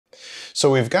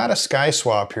So we've got a sky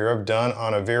swap here I've done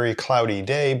on a very cloudy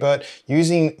day, but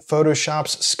using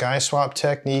Photoshop's sky swap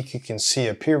technique, you can see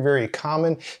up here, very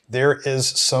common, there is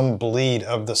some bleed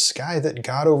of the sky that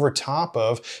got over top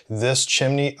of this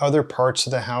chimney, other parts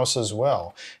of the house as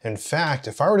well. In fact,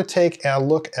 if I were to take a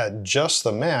look at just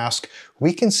the mask,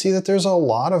 we can see that there's a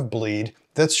lot of bleed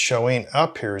that's showing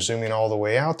up here. Zooming all the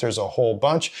way out, there's a whole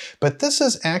bunch, but this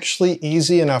is actually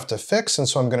easy enough to fix, and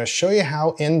so I'm going to show you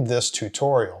how in this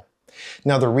tutorial.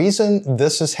 Now, the reason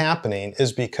this is happening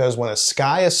is because when a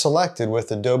sky is selected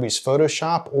with Adobe's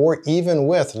Photoshop or even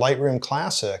with Lightroom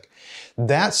Classic,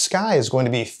 that sky is going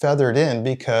to be feathered in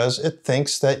because it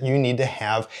thinks that you need to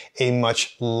have a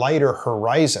much lighter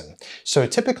horizon. So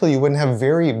typically you wouldn't have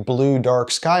very blue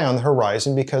dark sky on the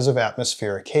horizon because of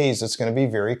atmospheric haze. It's going to be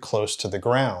very close to the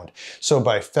ground. So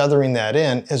by feathering that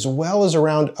in, as well as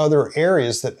around other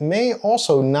areas that may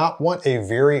also not want a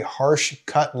very harsh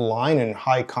cut line and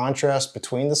high contrast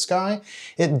between the sky,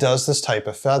 it does this type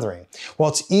of feathering. Well,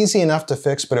 it's easy enough to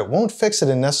fix, but it won't fix it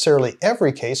in necessarily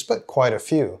every case, but quite a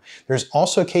few. There's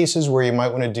also cases where you might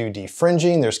want to do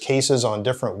defringing. There's cases on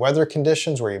different weather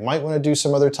conditions where you might want to do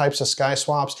some other types of sky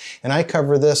swaps, and I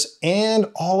cover this and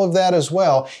all of that as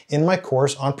well in my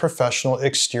course on professional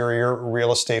exterior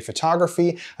real estate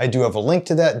photography. I do have a link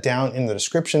to that down in the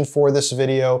description for this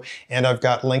video, and I've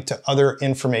got a link to other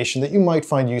information that you might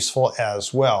find useful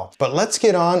as well. But let's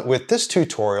get on with this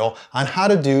tutorial on how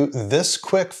to do this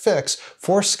quick fix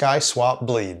for sky swap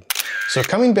bleed. So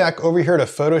coming back over here to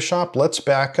Photoshop, let's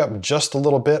back up just a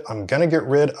little bit. I'm gonna get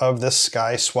rid of this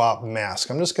sky swap mask.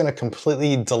 I'm just gonna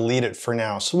completely delete it for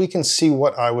now so we can see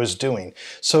what I was doing.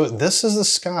 So this is the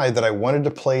sky that I wanted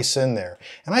to place in there.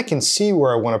 And I can see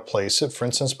where I wanna place it, for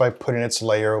instance, by putting its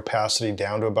layer opacity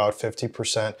down to about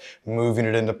 50%, moving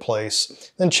it into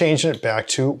place, then changing it back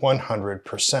to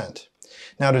 100%.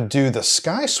 Now to do the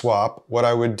sky swap, what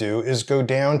I would do is go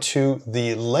down to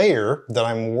the layer that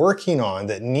I'm working on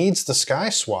that needs the sky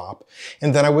swap,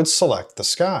 and then I would select the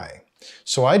sky.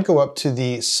 So I'd go up to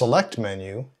the select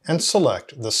menu and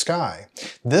select the sky.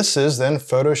 This is then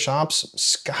Photoshop's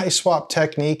sky swap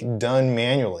technique done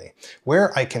manually,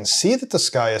 where I can see that the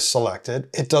sky is selected.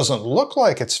 It doesn't look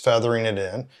like it's feathering it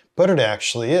in, but it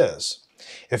actually is.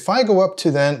 If I go up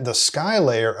to then the sky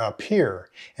layer up here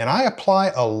and I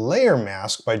apply a layer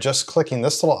mask by just clicking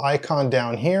this little icon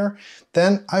down here,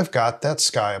 then I've got that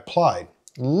sky applied.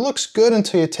 Looks good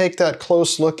until you take that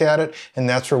close look at it, and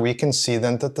that's where we can see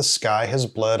then that the sky has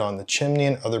bled on the chimney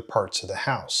and other parts of the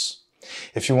house.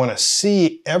 If you want to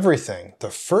see everything,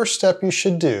 the first step you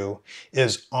should do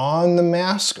is on the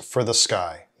mask for the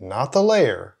sky, not the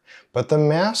layer, but the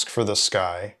mask for the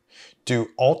sky. Do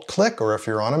Alt click, or if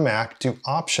you're on a Mac, do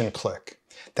Option click.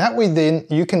 That way then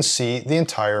you can see the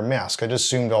entire mask. I just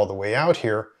zoomed all the way out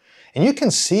here, and you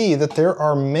can see that there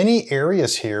are many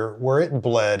areas here where it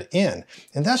bled in,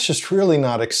 and that's just really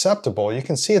not acceptable. You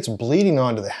can see it's bleeding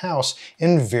onto the house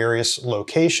in various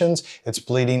locations. It's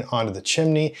bleeding onto the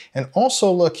chimney, and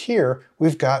also look here,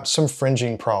 we've got some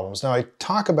fringing problems. Now I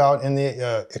talk about in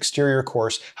the exterior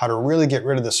course how to really get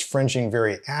rid of this fringing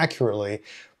very accurately.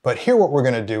 But here what we're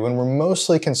going to do, and we're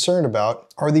mostly concerned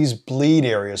about, are these bleed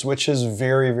areas, which is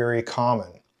very, very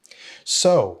common.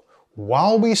 So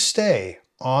while we stay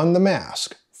on the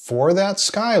mask for that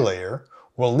sky layer,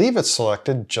 we'll leave it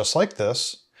selected just like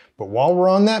this. But while we're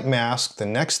on that mask, the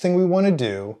next thing we want to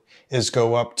do is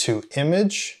go up to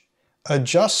Image,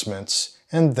 Adjustments,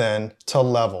 and then to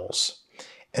Levels.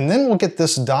 And then we'll get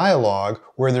this dialog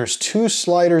where there's two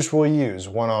sliders we'll use,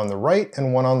 one on the right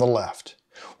and one on the left.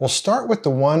 We'll start with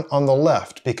the one on the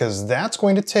left because that's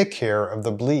going to take care of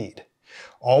the bleed.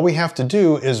 All we have to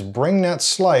do is bring that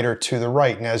slider to the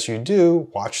right, and as you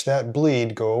do, watch that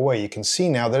bleed go away. You can see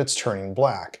now that it's turning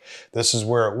black. This is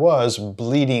where it was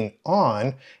bleeding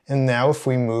on, and now if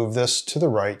we move this to the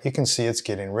right, you can see it's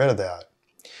getting rid of that.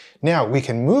 Now we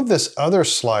can move this other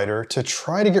slider to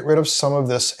try to get rid of some of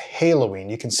this haloing.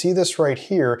 You can see this right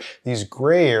here, these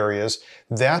gray areas.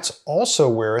 That's also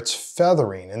where it's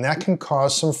feathering, and that can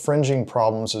cause some fringing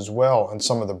problems as well on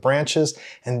some of the branches,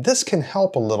 and this can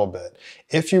help a little bit.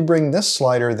 If you bring this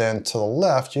slider then to the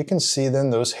left, you can see then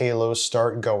those halos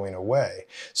start going away.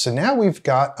 So now we've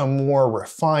got a more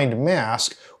refined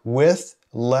mask with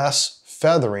less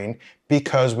feathering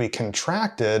because we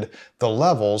contracted the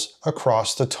levels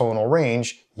across the tonal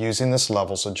range using this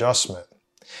levels adjustment.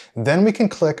 Then we can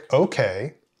click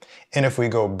OK, and if we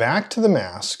go back to the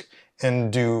mask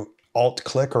and do Alt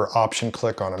click or Option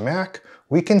click on a Mac,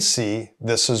 we can see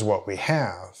this is what we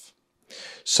have.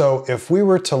 So if we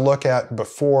were to look at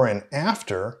before and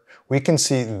after, we can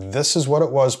see this is what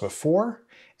it was before,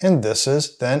 and this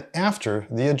is then after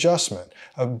the adjustment.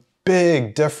 A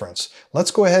big difference.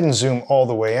 Let's go ahead and zoom all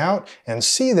the way out and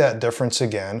see that difference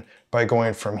again by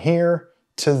going from here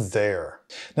to there.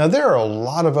 Now there are a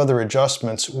lot of other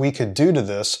adjustments we could do to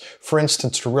this, for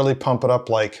instance to really pump it up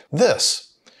like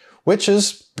this, which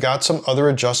has got some other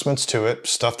adjustments to it,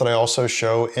 stuff that I also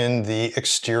show in the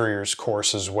exteriors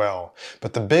course as well.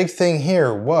 But the big thing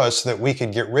here was that we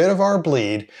could get rid of our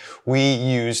bleed. We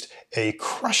used a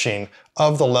crushing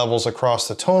of the levels across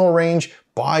the tonal range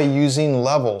by using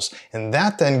levels, and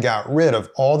that then got rid of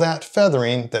all that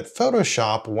feathering that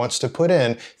Photoshop wants to put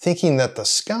in, thinking that the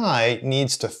sky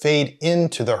needs to fade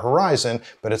into the horizon,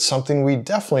 but it's something we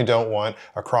definitely don't want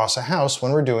across a house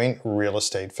when we're doing real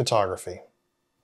estate photography.